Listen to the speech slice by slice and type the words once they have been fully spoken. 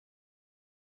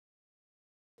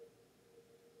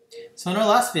So in our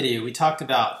last video, we talked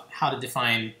about how to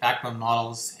define backbone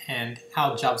models and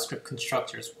how JavaScript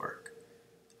constructors work.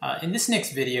 In this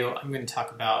next video, I'm going to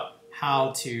talk about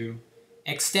how to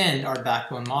extend our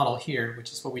backbone model here,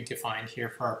 which is what we defined here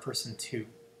for our person2.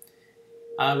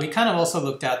 We kind of also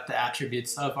looked at the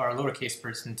attributes of our lowercase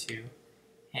person2,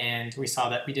 and we saw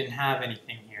that we didn't have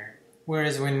anything here.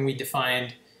 Whereas when we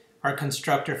defined our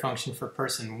constructor function for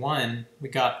person1, we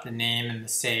got the name and the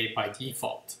say by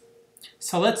default.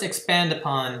 So let's expand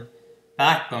upon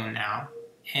Backbone now,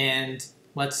 and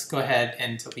let's go ahead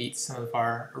and delete some of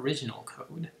our original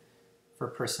code for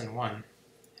person1,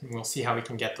 and we'll see how we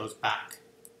can get those back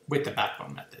with the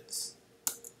Backbone methods.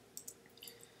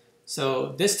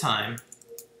 So this time,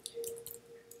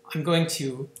 I'm going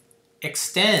to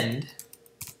extend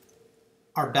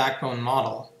our Backbone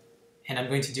model, and I'm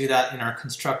going to do that in our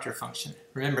constructor function.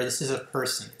 Remember, this is a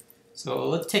person, so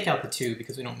let's take out the 2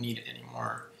 because we don't need it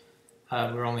anymore.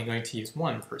 We're only going to use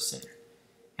one person.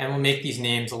 And we'll make these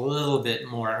names a little bit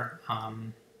more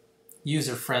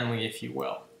user-friendly, if you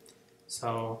will.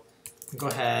 So go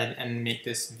ahead and make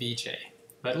this VJ.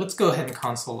 But let's go ahead and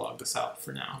console log this out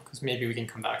for now, because maybe we can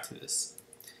come back to this.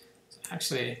 So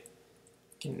actually,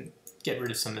 I can get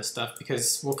rid of some of this stuff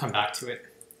because we'll come back to it.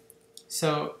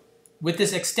 So with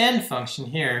this extend function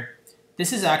here,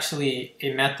 this is actually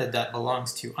a method that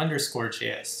belongs to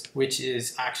Underscore.JS, which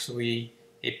is actually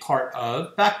a part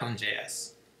of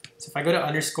Backbone.JS. So if I go to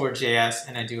Underscore.JS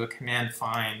and I do a command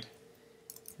find,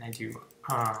 and I do,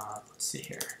 let's see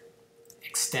here,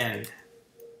 extend.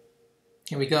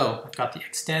 Here we go, I've got the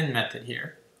extend method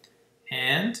here.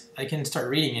 And I can start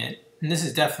reading it. And this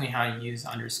is definitely how you use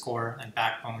Underscore and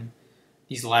Backbone,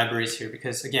 these libraries here,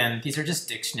 because again, these are just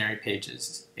dictionary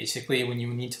pages. Basically, when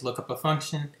you need to look up a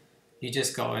function, you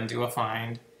just go and do a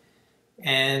find,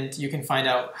 and you can find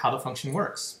out how the function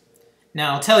works.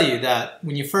 Now, I'll tell you that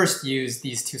when you first use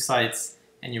these two sites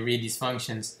and you read these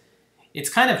functions, it's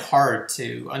kind of hard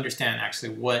to understand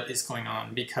actually what is going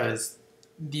on, because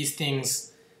these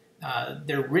things,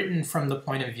 they're written from the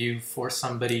point of view for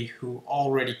somebody who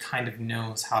already kind of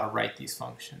knows how to write these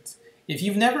functions. If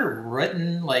you've never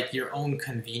written like your own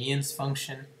convenience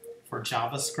function for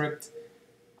JavaScript,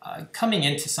 coming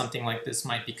into something like this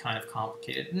might be kind of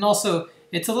complicated. And also,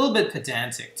 it's a little bit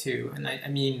pedantic too, and I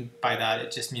mean by that,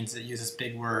 it just means it uses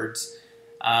big words.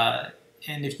 And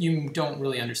if you don't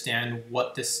really understand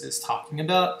what this is talking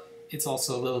about, it's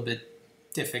also a little bit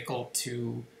difficult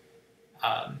to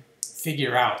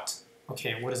figure out,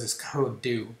 okay, what does this code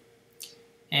do?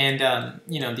 And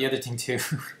you know, the other thing too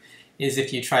is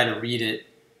if you try to read it,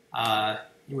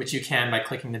 which you can by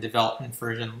clicking the development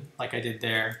version like I did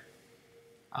there,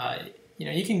 you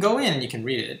know, you can go in and you can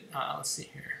read it. Let's see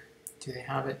here. Do they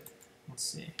have it? Let's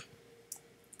see.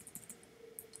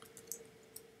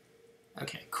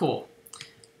 Okay, cool.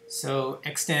 So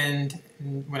extend,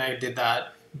 when I did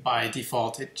that, by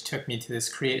default, it took me to this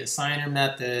create assigner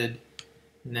method.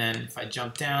 And then if I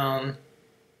jump down,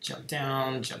 jump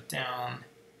down, jump down,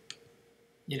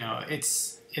 you know,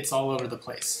 it's all over the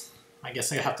place. I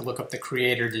guess I have to look up the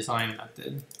creator design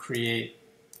method. Create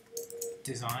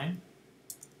design.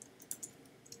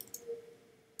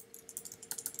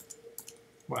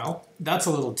 Well, that's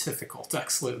a little difficult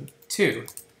actually too.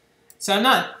 So I'm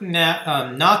not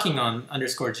knocking on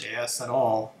Underscore.JS at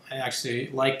all. I actually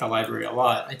like the library a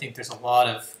lot. I think there's a lot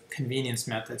of convenience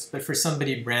methods, but for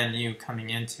somebody brand new coming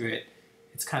into it,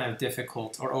 it's kind of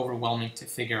difficult or overwhelming to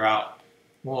figure out,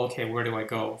 well, okay, where do I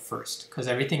go first? Because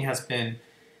everything has been,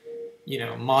 you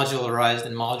know, modularized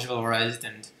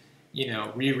and, you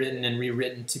know, rewritten and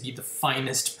rewritten to be the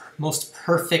finest, most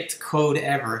perfect code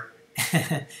ever.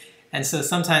 And so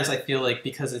sometimes I feel like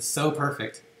because it's so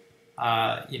perfect,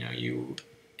 you know, you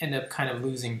end up kind of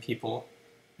losing people,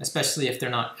 especially if they're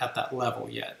not at that level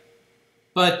yet.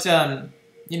 But,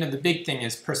 you know, the big thing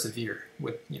is persevere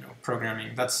with, you know,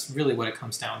 programming. That's really what it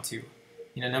comes down to.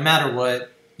 You know, no matter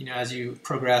what, you know, as you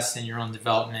progress in your own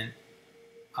development,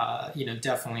 you know,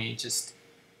 definitely just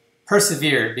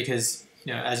persevere, because,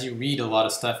 you know, as you read a lot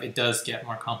of stuff, it does get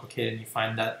more complicated, and you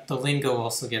find that the lingo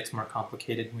also gets more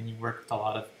complicated when you work with a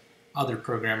lot of other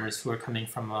programmers who are coming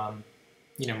from,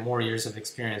 you know, more years of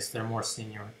experience. They're more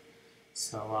senior.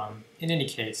 So in any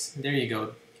case, there you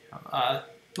go.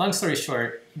 Long story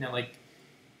short, you know, like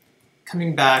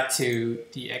coming back to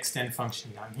the extend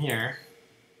function down here,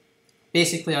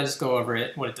 basically I'll just go over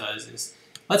it. What it does is,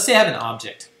 let's say I have an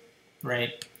object,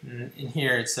 right? And in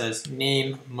here it says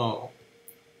name Mo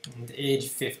and age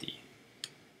 50.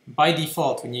 By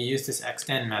default, when you use this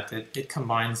extend method, it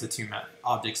combines the two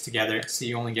objects together, so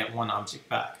you only get one object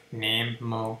back, name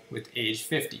Mo with age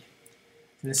 50.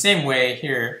 In the same way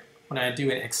here, when I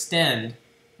do an extend,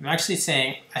 I'm actually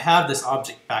saying I have this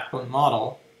object Backbone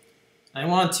model. I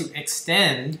want to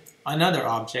extend another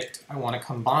object. I want to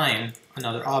combine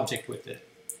another object with it.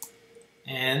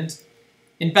 And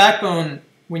in Backbone,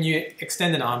 when you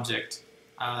extend an object,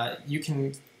 you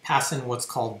can pass in what's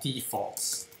called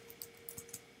defaults.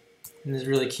 And this is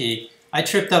really key. I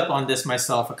tripped up on this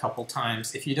myself a couple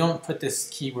times. If you don't put this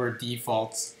keyword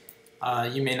defaults,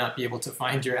 you may not be able to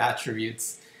find your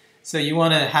attributes. So you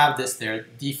want to have this there,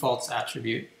 defaults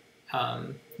attribute,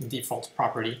 default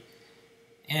property.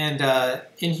 And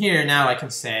in here now I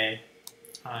can say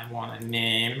I want a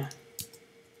name,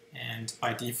 and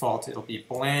by default it'll be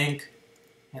blank,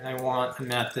 and I want a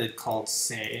method called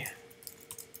say.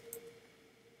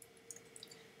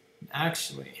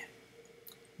 Actually,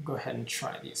 go ahead and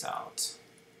try these out.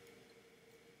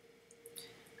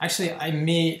 Actually, I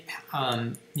may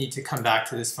need to come back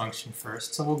to this function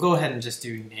first, so we'll go ahead and just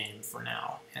do name for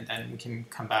now, and then we can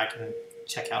come back and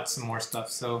check out some more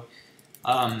stuff. So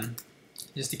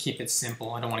just to keep it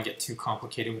simple, I don't want to get too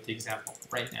complicated with the example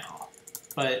right now.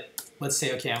 But let's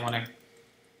say, okay, I want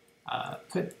to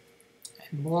put,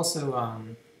 and we'll also,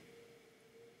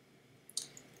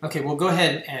 okay, we'll go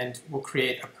ahead and we'll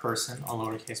create a person, a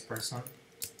lowercase person.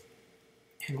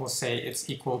 And we'll say it's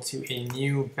equal to a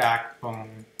new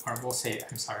backbone, or we'll say,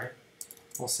 I'm sorry,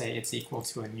 we'll say it's equal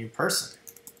to a new person.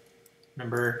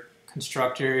 Remember,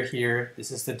 constructor here,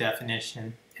 this is the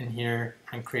definition, and here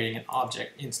I'm creating an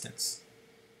object instance.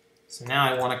 So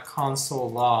now I want to console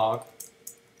log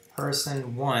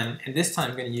person1, and this time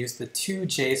I'm going to use the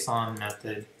toJSON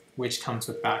method, which comes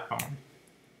with Backbone.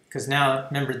 Because now,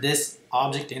 remember, this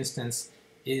object instance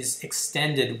is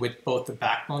extended with both the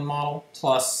Backbone model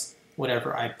plus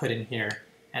whatever I put in here,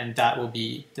 and that will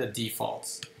be the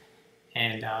defaults.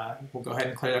 And we'll go ahead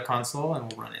and clear the console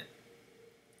and we'll run it.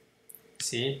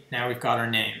 See, now we've got our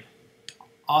name.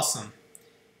 Awesome.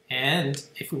 And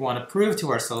if we want to prove to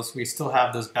ourselves we still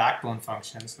have those Backbone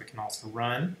functions, we can also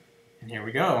run, and here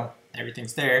we go.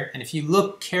 Everything's there. And if you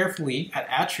look carefully at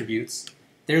attributes,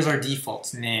 there's our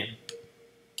defaults, name.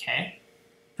 Okay?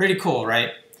 Pretty cool,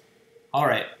 right? All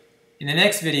right. In the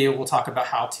next video, we'll talk about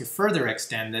how to further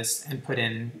extend this and put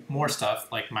in more stuff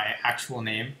like my actual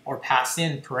name, or pass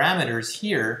in parameters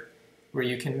here where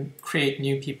you can create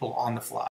new people on the fly.